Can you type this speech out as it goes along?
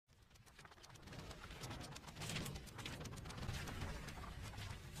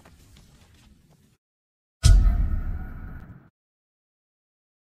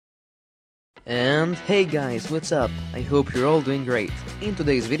And hey guys, what's up? I hope you're all doing great. In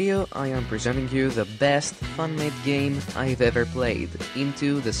today's video, I am presenting you the best fan-made game I've ever played,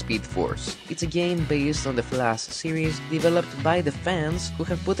 Into the Speed Force. It's a game based on the Flash series developed by the fans who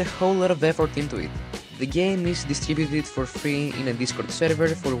have put a whole lot of effort into it. The game is distributed for free in a Discord server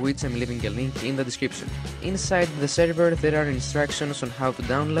for which I'm leaving a link in the description. Inside the server there are instructions on how to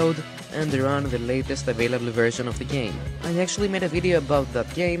download and run the latest available version of the game. I actually made a video about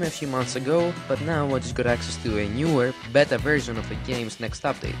that game a few months ago, but now I just got access to a newer, beta version of the game's next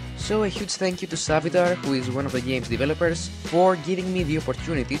update. So a huge thank you to Savitar, who is one of the game's developers, for giving me the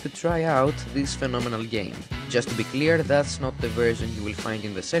opportunity to try out this phenomenal game. Just to be clear, that's not the version you will find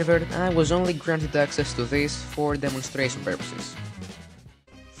in the server, I was only granted access to this for demonstration purposes.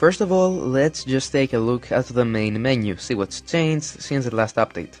 First of all, let's just take a look at the main menu, see what's changed since the last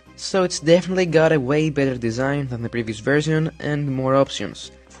update. So it's definitely got a way better design than the previous version and more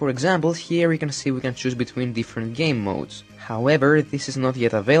options. For example, here you can see we can choose between different game modes. However, this is not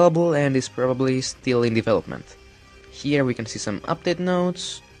yet available and is probably still in development. Here we can see some update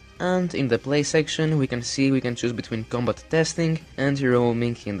notes, and in the play section we can see we can choose between combat testing and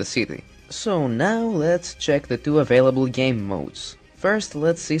roaming in the city. So now let's check the two available game modes. First,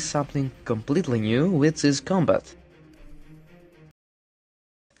 let's see something completely new, which is combat.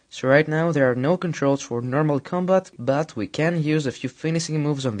 So right now there are no controls for normal combat, but we can use a few finishing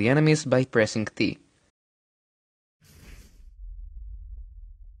moves on the enemies by pressing T.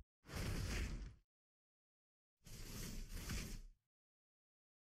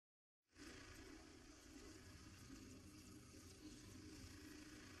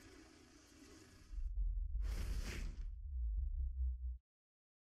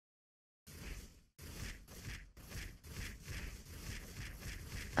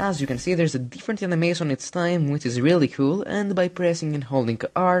 As you can see, there's a different animation each time, which is really cool, and by pressing and holding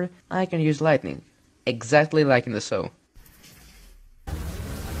R, I can use lightning, exactly like in the show.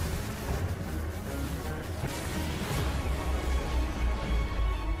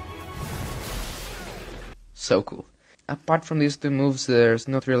 So cool. Apart from these two moves, there's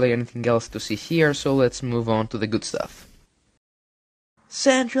not really anything else to see here, so let's move on to the good stuff.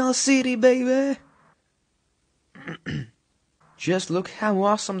 Central City, baby! Just look how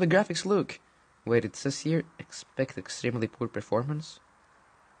awesome the graphics look. Wait, it says here, expect extremely poor performance?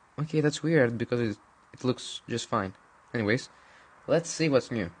 Okay, that's weird, because it looks just fine. Anyways, let's see what's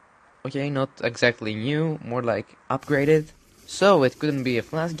new. Okay, not exactly new, more like upgraded. So, it couldn't be a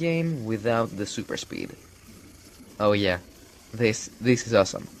Flash game without the super speed. Oh yeah, this is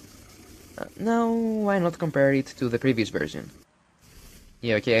awesome. Now, why not compare it to the previous version?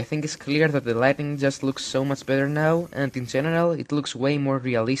 Yeah, okay, I think it's clear that the lighting just looks so much better now, and in general it looks way more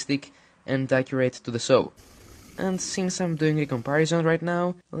realistic and accurate to the show. And since I'm doing a comparison right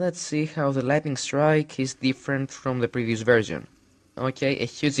now, let's see how the lightning strike is different from the previous version. Okay, a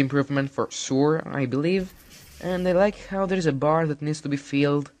huge improvement for sure, I believe, and I like how there's a bar that needs to be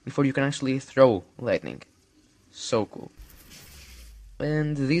filled before you can actually throw lightning. So cool.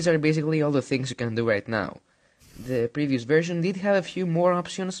 And these are basically all the things you can do right now. The previous version did have a few more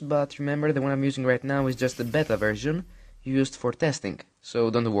options, but remember the one I'm using right now is just the beta version, used for testing,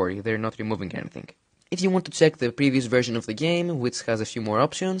 so don't worry, they're not removing anything. If you want to check the previous version of the game, which has a few more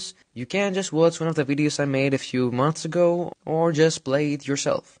options, you can just watch one of the videos I made a few months ago, or just play it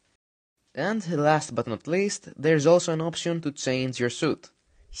yourself. And last but not least, there's also an option to change your suit.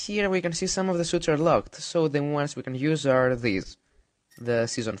 Here we can see some of the suits are locked, so the ones we can use are these. The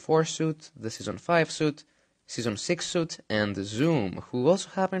Season 4 suit, the Season 5 suit, Season 6 suit, and Zoom, who also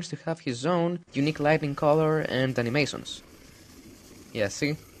happens to have his own unique lighting color and animations. Yeah,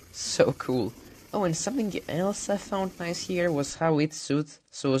 see? So cool. Oh, and something else I found nice here was how each suit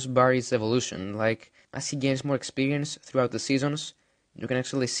shows Barry's evolution, like, as he gains more experience throughout the seasons, you can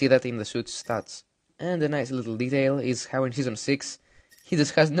actually see that in the suit's stats. And a nice little detail is how in Season 6, he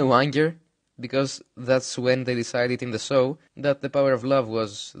just has no anger, because that's when they decided in the show that the power of love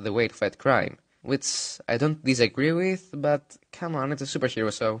was the way to fight crime. Which I don't disagree with, but come on, it's a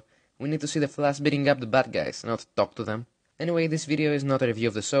superhero, so we need to see the Flash beating up the bad guys, not talk to them. Anyway, this video is not a review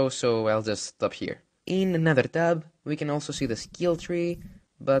of the show, so I'll just stop here. In another tab, we can also see the skill tree,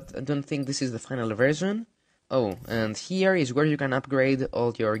 but I don't think this is the final version. Oh, and here is where you can upgrade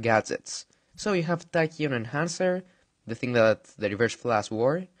all your gadgets. So you have Tachyon Enhancer, the thing that the Reverse Flash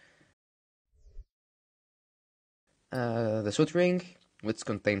wore, the suit ring, which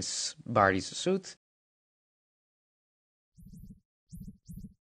contains Barry's suit,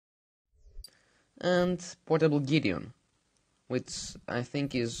 and Portable Gideon, which I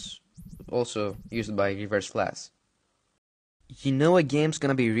think is also used by Reverse Flash. You know a game's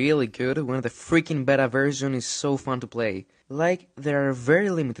gonna be really good when the freaking beta version is so fun to play. Like, there are very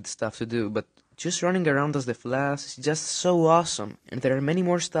limited stuff to do, but just running around as the Flash is just so awesome. And there are many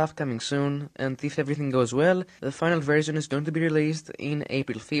more stuff coming soon, and if everything goes well, the final version is going to be released in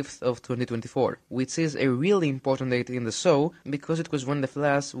April 5th of 2024, which is a really important date in the show, because it was when the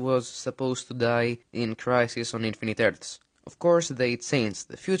Flash was supposed to die in Crisis on Infinite Earths. Of course, they changed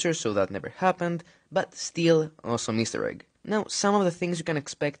the future, so that never happened, but still awesome Easter egg. Now, some of the things you can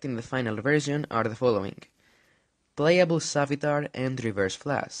expect in the final version are the following. Playable Savitar and Reverse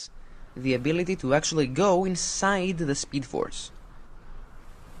Flash. The ability to actually go inside the Speed Force.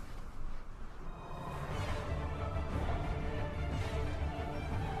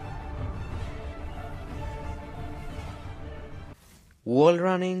 Wall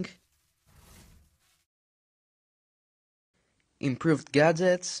running. Improved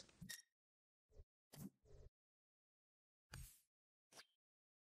gadgets.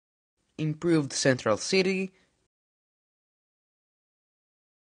 Improved Central City.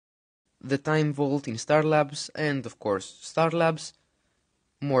 The Time Vault in Star Labs, and of course Star Labs,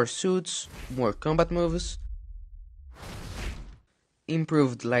 more suits, more combat moves,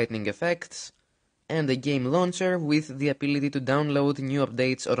 improved lightning effects, and a game launcher with the ability to download new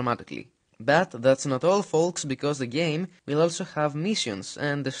updates automatically. But that's not all, folks, because the game will also have missions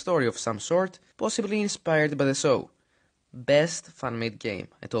and a story of some sort, possibly inspired by the show. Best fan-made game,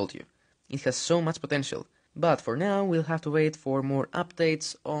 I told you. It has so much potential. But for now, we'll have to wait for more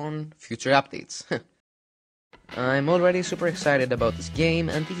updates on future updates. I'm already super excited about this game,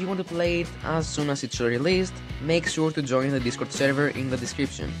 and if you want to play it as soon as it's released, make sure to join the Discord server in the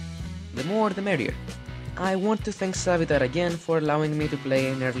description. The more the merrier. I want to thank Savitar again for allowing me to play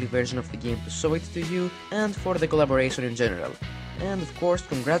an early version of the game to show it to you, and for the collaboration in general. And of course,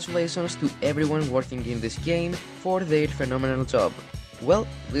 congratulations to everyone working in this game for their phenomenal job. Well,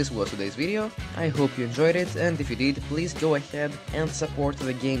 this was today's video. I hope you enjoyed it, and if you did, please go ahead and support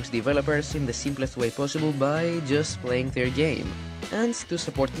the game's developers in the simplest way possible by just playing their game. And to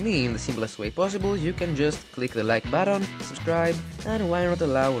support me in the simplest way possible, you can just click the like button, subscribe, and why not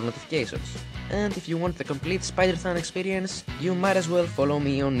allow notifications. And if you want the complete Spider-Fan experience, you might as well follow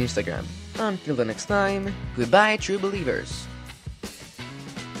me on Instagram. Until the next time, goodbye, true believers!